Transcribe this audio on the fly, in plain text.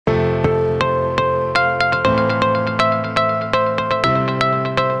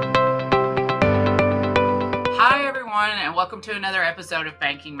welcome to another episode of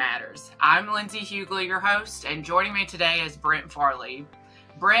Banking Matters. I'm Linsey Hugueley, your host, and joining me today is Brent Farley.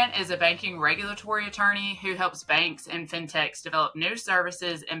 Brent is a banking regulatory attorney who helps banks and fintechs develop new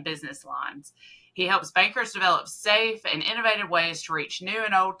services and business lines. He helps bankers develop safe and innovative ways to reach new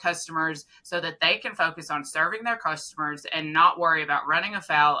and old customers so that they can focus on serving their customers and not worry about running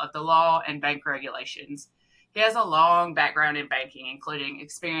afoul of the law and bank regulations. He has a long background in banking, including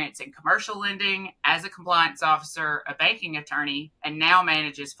experience in commercial lending, as a compliance officer, a banking attorney, and now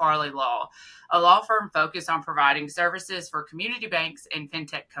manages Farley Law, a law firm focused on providing services for community banks and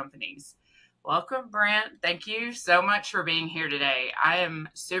fintech companies. Welcome, Brent. Thank you so much for being here today. I am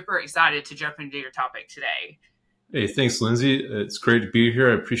super excited to jump into your topic today. Hey, thanks, Linsey. It's great to be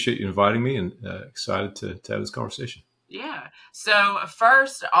here. I appreciate you inviting me and excited to have this conversation. Yeah. So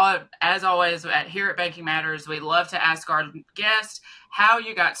first, as always, here at Banking Matters, we love to ask our guests how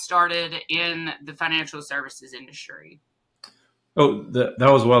you got started in the financial services industry. Oh, that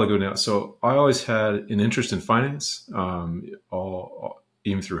was a while ago now. So I always had an interest in finance,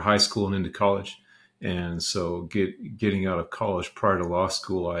 even through high school and into college. And so getting out of college prior to law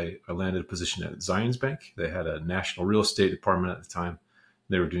school, I landed a position at Zions Bank. They had a national real estate department at the time.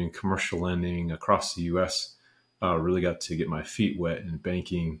 They were doing commercial lending across the U.S., really got to get my feet wet in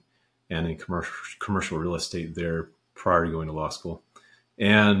banking and in commercial real estate there prior to going to law school,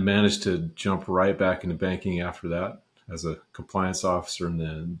 and managed to jump right back into banking after that as a compliance officer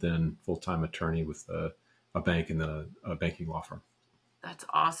and then full-time attorney with a bank and then a banking law firm. That's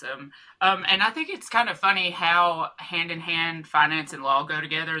awesome. And I think it's kind of funny how hand in hand finance and law go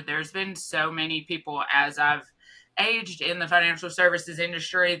together. There's been so many people as I've aged in the financial services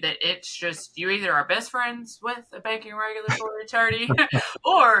industry that it's just you either are best friends with a banking regulatory attorney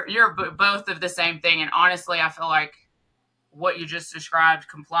or you're both of the same thing. And honestly, I feel like what you just described,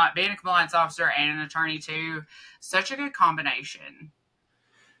 being a compliance officer and an attorney too, such a good combination.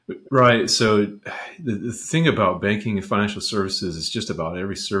 Right. So the thing about banking and financial services is just about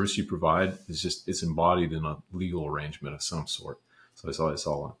every service you provide it's embodied in a legal arrangement of some sort. So it's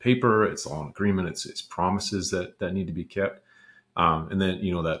all on paper, it's all on agreement, it's promises that need to be kept. And then,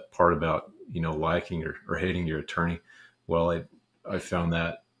 that part about, liking or hating your attorney. Well, I found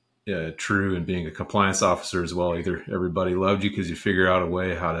that true in being a compliance officer as well. Either everybody loved you because you figure out a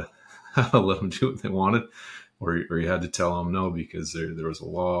way how to let them do what they wanted, or you had to tell them no because there was a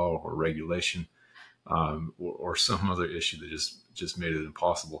law or regulation or some other issue that just made it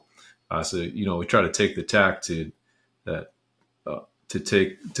impossible. So we try to take the tack to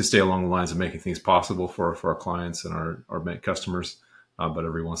stay along the lines of making things possible for our clients and our bank customers. But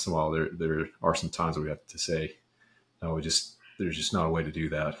every once in a while, there are some times where we have to say, no, there's just not a way to do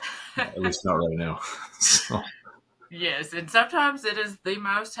that, at least not right now. So. Yes, and sometimes it is the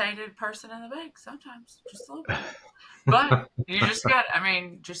most hated person in the bank. Sometimes, just a little bit. But you just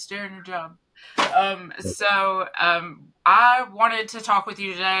just doing your job. I wanted to talk with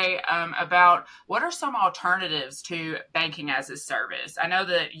you today about what are some alternatives to banking as a service. I know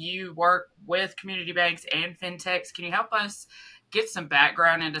that you work with community banks and fintechs. Can you help us get some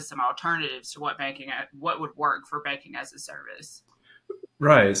background into some alternatives to what would work for banking as a service?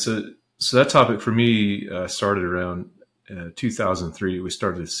 Right. So that topic for me started around 2003. We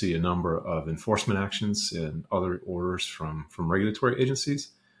started to see a number of enforcement actions and other orders from regulatory agencies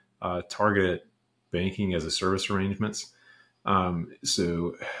targeted banking as a service arrangements.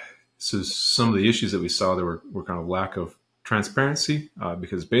 So some of the issues that we saw there were kind of lack of transparency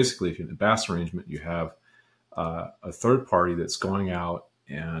because basically if you're in a BaaS arrangement, you have a third party that's going out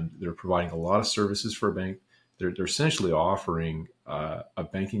and they're providing a lot of services for a bank. They're essentially offering a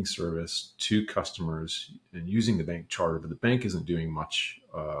banking service to customers and using the bank charter, but the bank isn't doing much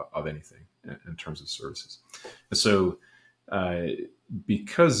of anything in terms of services. And so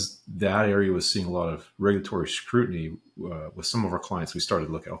because that area was seeing a lot of regulatory scrutiny with some of our clients, we started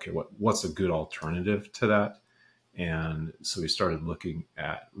looking, okay, what's a good alternative to that? And so we started looking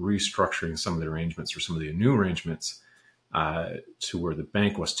at restructuring some of the arrangements or some of the new arrangements to where the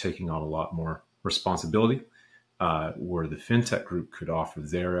bank was taking on a lot more responsibility, where the fintech group could offer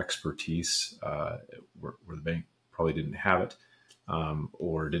their expertise, where the bank probably didn't have it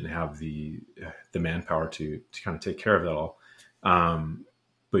or didn't have the manpower to kind of take care of that all.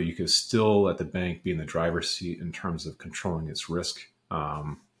 But you could still let the bank be in the driver's seat in terms of controlling its risk,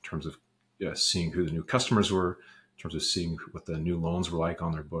 in terms of seeing who the new customers were, in terms of seeing what the new loans were like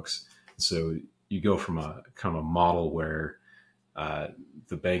on their books. So you go from a kind of a model where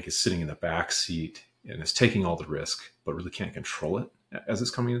the bank is sitting in the back seat and is taking all the risk, but really can't control it as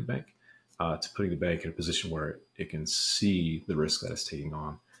it's coming to the bank, to putting the bank in a position where it can see the risk that it's taking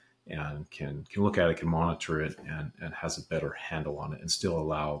on and can look at it, can monitor it, and has a better handle on it, and still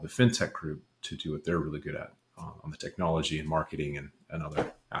allow the fintech group to do what they're really good at on the technology and marketing and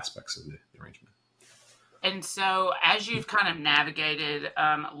other aspects of the arrangement. And so, as you've kind of navigated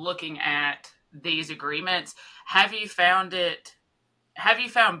looking at these agreements, have you found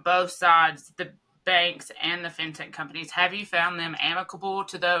both sides, the banks and the fintech companies, have you found them amicable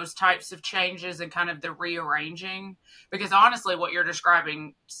to those types of changes and kind of the rearranging? Because honestly, what you're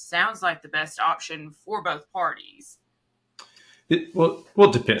describing sounds like the best option for both parties. Well,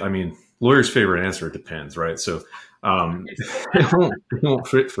 it depends. I mean, lawyer's favorite answer, it depends, right? So it won't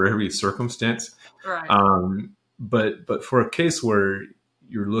fit for every circumstance. Right. But for a case where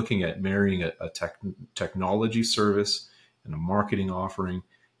you're looking at marrying a technology service and a marketing offering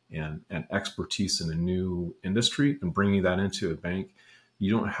and expertise in a new industry and bringing that into a bank, you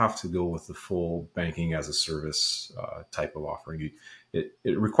don't have to go with the full banking as a service type of offering. It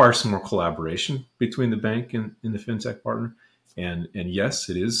requires some more collaboration between the bank and the fintech partner. And yes,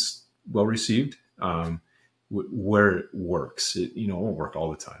 it is well received where it works. It won't work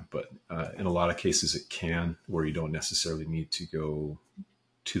all the time, but in a lot of cases it can, where you don't necessarily need to go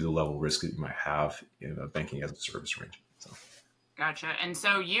to the level of risk that you might have in a banking as a service arrangement. So. Gotcha. And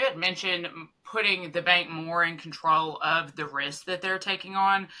so you had mentioned putting the bank more in control of the risk that they're taking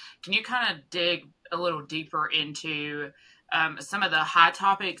on. Can you kind of dig a little deeper into some of the high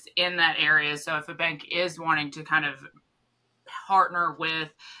topics in that area? So if a bank is wanting to kind of partner with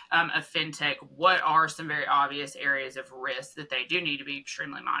a fintech, what are some very obvious areas of risk that they do need to be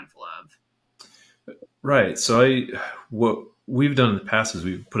extremely mindful of? Right. So what we've done in the past is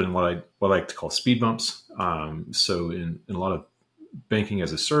we've put in what I like to call speed bumps. So in a lot of banking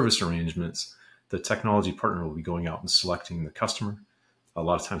as a service arrangements, the technology partner will be going out and selecting the customer, a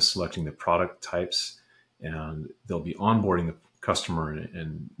lot of times selecting the product types, and they'll be onboarding the customer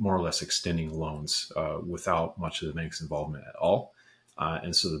and more or less extending loans without much of the bank's involvement at all.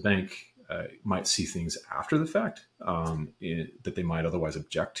 And so the bank might see things after the fact that they might otherwise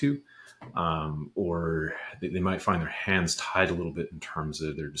object to, or they might find their hands tied a little bit in terms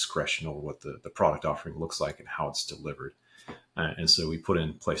of their discretion over what the product offering looks like and how it's delivered. And so we put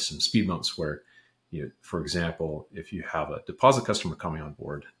in place some speed bumps where, for example, if you have a deposit customer coming on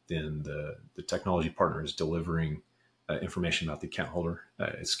board, then the technology partner is delivering information about the account holder.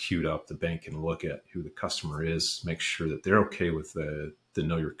 It's queued up. The bank can look at who the customer is, make sure that they're okay with the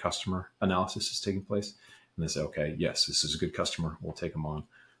know your customer analysis is taking place. And they say, okay, yes, this is a good customer. We'll take them on.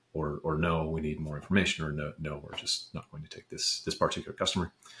 Or no, we need more information. Or no, we're just not going to take this particular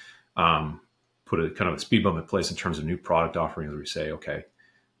customer. Put a kind of a speed bump in place in terms of new product offerings where we say, okay,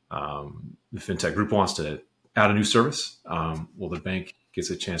 the fintech group wants to add a new service. Well, the bank gets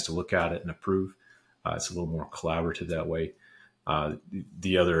a chance to look at it and approve. It's a little more collaborative that way.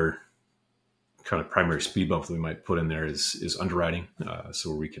 The other kind of primary speed bump that we might put in there is underwriting.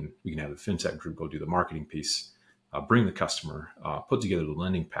 So we can have the fintech group go do the marketing piece, bring the customer, put together the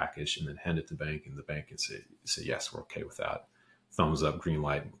lending package, and then hand it to the bank, and the bank can say yes, we're okay with that. Thumbs up, green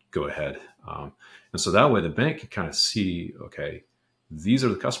light, go ahead. And so that way the bank can kind of see, okay, these are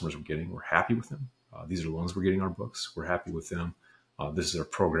the customers we're getting. We're happy with them. These are the loans we're getting on our books. We're happy with them. This is our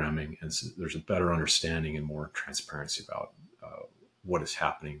programming. And so there's a better understanding and more transparency about what is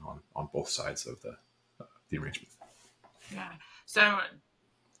happening on both sides of the arrangement. Yeah. So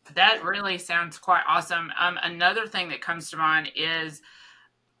that really sounds quite awesome. Another thing that comes to mind is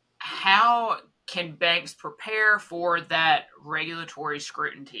how can banks prepare for that regulatory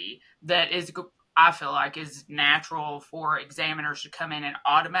scrutiny that is, I feel like, is natural for examiners to come in and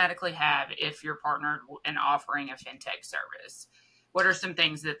automatically have if you're partnered in offering a fintech service? What are some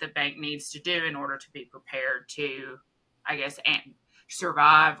things that the bank needs to do in order to be prepared to, I guess,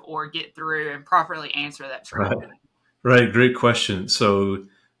 survive or get through and properly answer that scrutiny? Right. Great question. So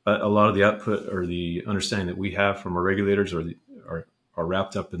a lot of the output or the understanding that we have from our regulators are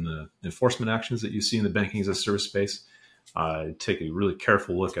wrapped up in the enforcement actions that you see in the banking as a service space. Take a really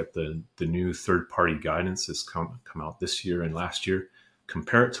careful look at the new third-party guidance that's come out this year and last year.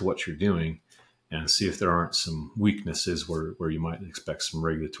 Compare it to what you're doing and see if there aren't some weaknesses where you might expect some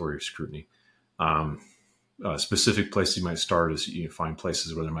regulatory scrutiny. Specific place you might start is you find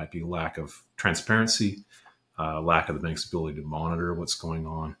places where there might be lack of transparency, lack of the bank's ability to monitor what's going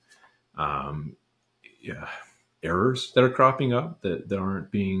on. Errors that are cropping up that aren't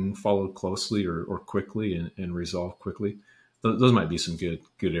being followed closely or quickly and resolved quickly. Those might be some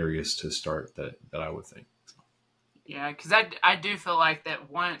good areas to start that I would think. Yeah, because I do feel like that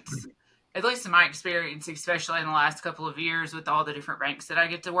once, at least in my experience, especially in the last couple of years with all the different banks that I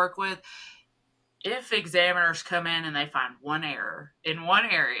get to work with, if examiners come in and they find one error in one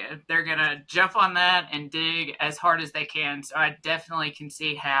area, they're going to jump on that and dig as hard as they can. So I definitely can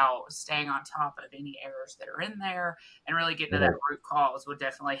see how staying on top of any errors that are in there and really getting to that root cause would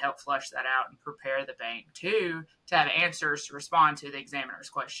definitely help flush that out and prepare the bank to have answers to respond to the examiner's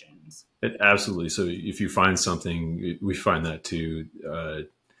questions. Absolutely. So if you find something, we find that too.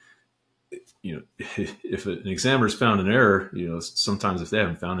 If an examiner's found an error, sometimes if they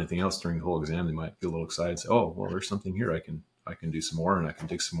haven't found anything else during the whole exam, they might get a little excited and say, "Oh, well, there's something here. I can do some more, and I can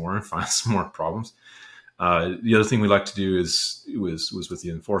dig some more and find some more problems." The other thing we like to do was with the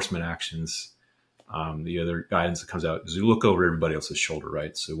enforcement actions. The other guidance that comes out is you look over everybody else's shoulder,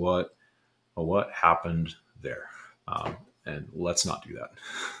 right? So what happened there, and let's not do that.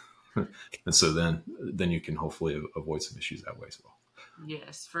 And so then you can hopefully avoid some issues that way as well.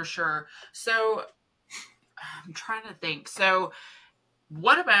 Yes, for sure. So I'm trying to think. So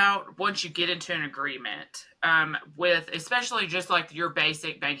what about once you get into an agreement with, especially just like your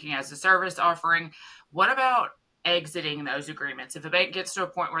basic banking as a service offering, what about exiting those agreements? If a bank gets to a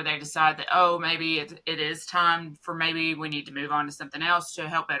point where they decide that, oh, maybe it is time for, maybe we need to move on to something else to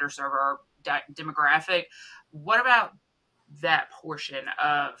help better serve our demographic, what about that portion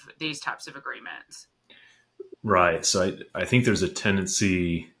of these types of agreements? Right. So I think there's a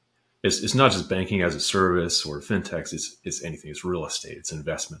tendency, it's not just banking as a service or fintechs, it's anything. It's real estate, it's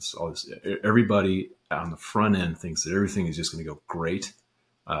investments, all this. Everybody on the front end thinks that everything is just going to go great.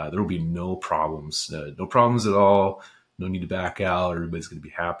 There will be no problems at all. No need to back out. Everybody's going to be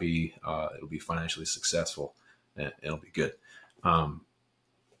happy. It'll be financially successful, and it'll be good.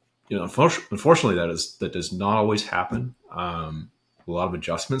 Unfortunately, that does not always happen. A lot of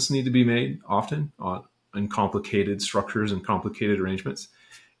adjustments need to be made often in complicated structures and complicated arrangements.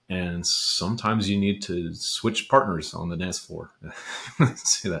 And sometimes you need to switch partners on the dance floor.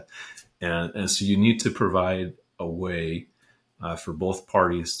 See that? And so you need to provide a way for both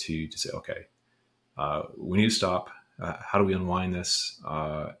parties to say, okay, we need to stop. How do we unwind this?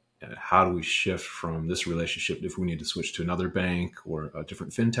 How do we shift from this relationship? If we need to switch to another bank or a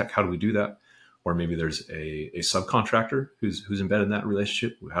different fintech, how do we do that? Or maybe there's a subcontractor who's embedded in that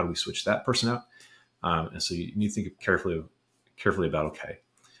relationship. How do we switch that person out? And so you need to think carefully about, okay,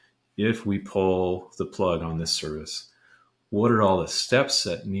 if we pull the plug on this service, what are all the steps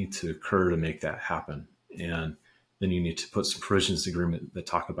that need to occur to make that happen? And then you need to put some provisions in the agreement that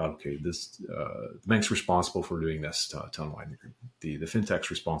talk about, okay, the bank's responsible for doing this to unwind the agreement. The fintech's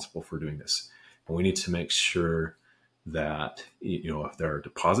responsible for doing this. And we need to make sure that, if there are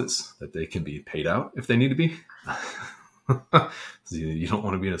deposits, that they can be paid out if they need to be. You don't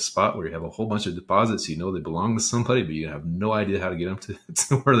want to be in a spot where you have a whole bunch of deposits. They belong to somebody, but you have no idea how to get them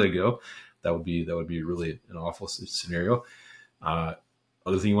to where they go. That would be really an awful scenario.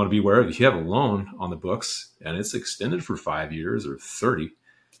 Other thing you want to be aware of, if you have a loan on the books and it's extended for 5 years or 30,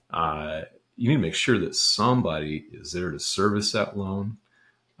 you need to make sure that somebody is there to service that loan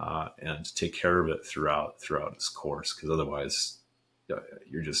and to take care of it throughout its course, because otherwise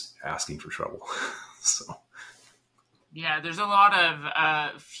you're just asking for trouble. So. Yeah, there's a lot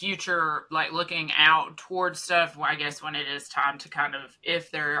of future, like looking out towards stuff. I guess when it is time to kind of, if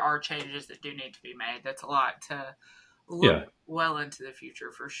there are changes that do need to be made, that's a lot to look well into the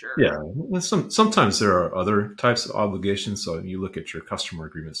future for sure. Yeah, and sometimes there are other types of obligations. So you look at your customer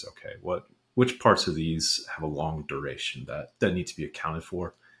agreements. Okay, which parts of these have a long duration that need to be accounted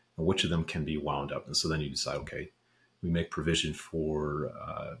for, and which of them can be wound up? And so then you decide, okay, we make provision for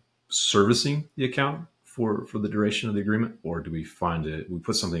servicing the account for the duration of the agreement, or do we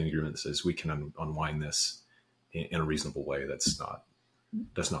put something in the agreement that says we can unwind this in a reasonable way that's not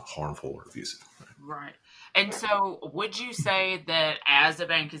harmful or abusive. Right. And so would you say that as a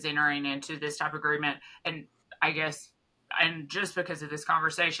bank is entering into this type of agreement, and I guess, and just because of this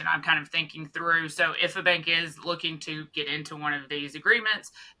conversation, I'm kind of thinking through, so if a bank is looking to get into one of these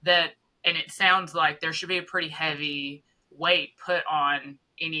agreements, and it sounds like there should be a pretty heavy weight put on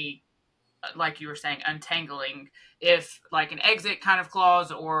any, like you were saying, untangling, if like an exit kind of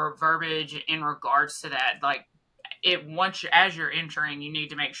clause or verbiage in regards to that, like as you're entering, you need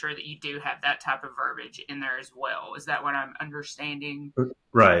to make sure that you do have that type of verbiage in there as well. Is that what I'm understanding?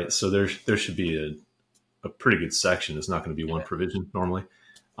 Right. So there should be a pretty good section. It's not going to be one provision normally.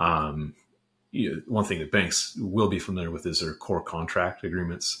 One thing that banks will be familiar with is their core contract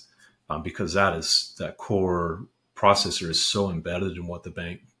agreements, because that core processor is so embedded in what the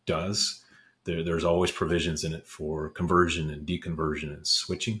bank does. There's always provisions in it for conversion and deconversion and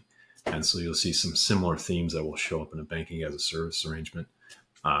switching. And so you'll see some similar themes that will show up in a banking as a service arrangement,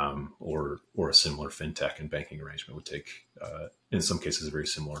 or a similar fintech and banking arrangement would take, in some cases, a very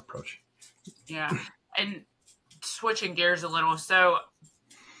similar approach. Yeah. And switching gears a little. So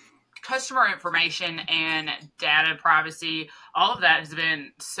customer information and data privacy, all of that has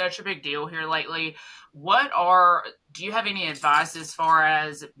been such a big deal here lately. Do you have any advice as far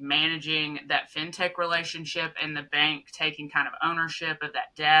as managing that fintech relationship and the bank taking kind of ownership of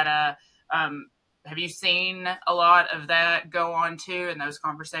that data? Have you seen a lot of that go on too in those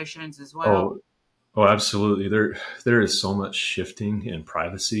conversations as well? Oh, absolutely. There is so much shifting in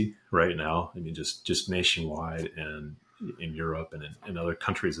privacy right now. I mean, just nationwide and in Europe and in other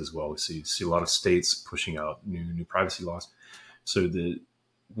countries as well. We see a lot of states pushing out new privacy laws. So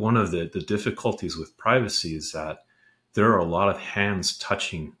one of the difficulties with privacy is that there are a lot of hands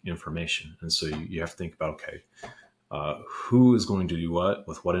touching information, and so you have to think about, okay, who is going to do what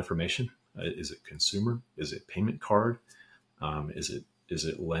with what information? Is it consumer? Is it payment card? Is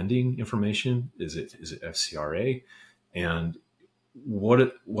it lending information? Is it FCRA? And what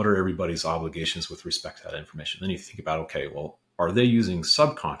are everybody's obligations with respect to that information? Then you think about, okay, well, are they using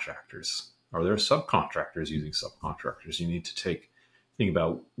subcontractors? Are there subcontractors using subcontractors? You need to think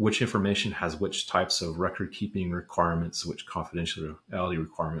about which information has which types of record keeping requirements, which confidentiality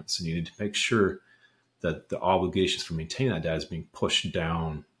requirements, and you need to make sure that the obligations for maintaining that data is being pushed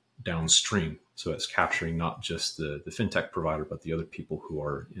downstream. So it's capturing not just the fintech provider, but the other people who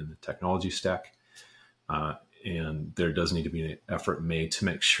are in the technology stack. And there does need to be an effort made to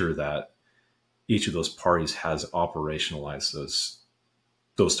make sure that each of those parties has operationalized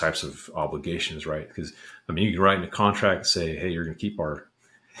those types of obligations, right? Because, I mean, you can write in a contract and say, hey, you're going to keep our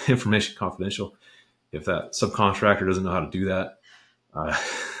information confidential. If that subcontractor doesn't know how to do that,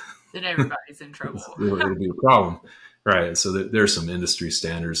 then everybody's in trouble. it'll be a problem. Right. So there's some industry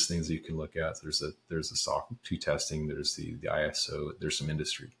standards, things that you can look at. There's the SOC 2 testing. There's the ISO. There's some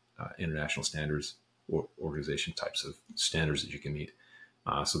industry, international standards or organization types of standards that you can meet.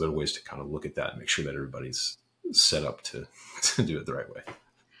 So there are ways to kind of look at that and make sure that everybody's set up to do it the right way.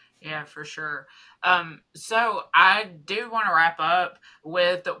 Yeah, for sure. So I do want to wrap up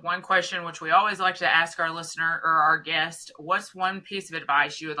with one question, which we always like to ask our listener or our guest. What's one piece of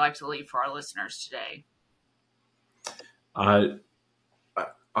advice you would like to leave for our listeners today? I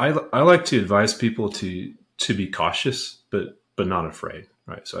like to advise people to be cautious, but not afraid.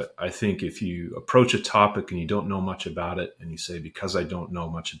 Right. So I think if you approach a topic and you don't know much about it, and you say, because I don't know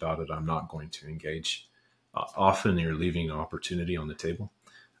much about it, I'm not going to engage, often you're leaving an opportunity on the table.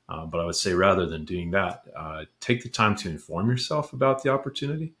 But I would say, rather than doing that, take the time to inform yourself about the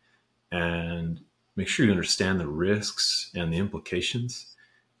opportunity and make sure you understand the risks and the implications.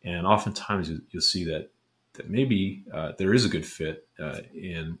 And oftentimes you'll see that maybe there is a good fit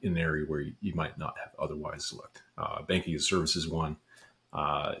in an area where you might not have otherwise looked. Banking as a service is one.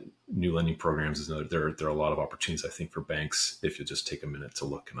 New lending programs is another. There are a lot of opportunities, I think, for banks if you just take a minute to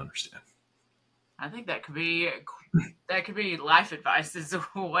look and understand. I think that could be life advice as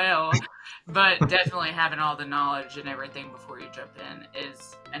well, but definitely having all the knowledge and everything before you jump in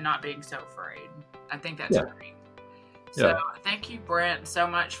and not being so afraid. I think that's great. So thank you, Brent, so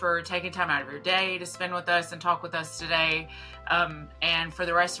much for taking time out of your day to spend with us and talk with us today. And for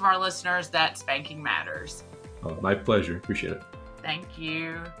the rest of our listeners, that's Banking Matters. My pleasure. Appreciate it. Thank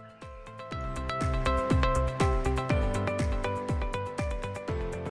you.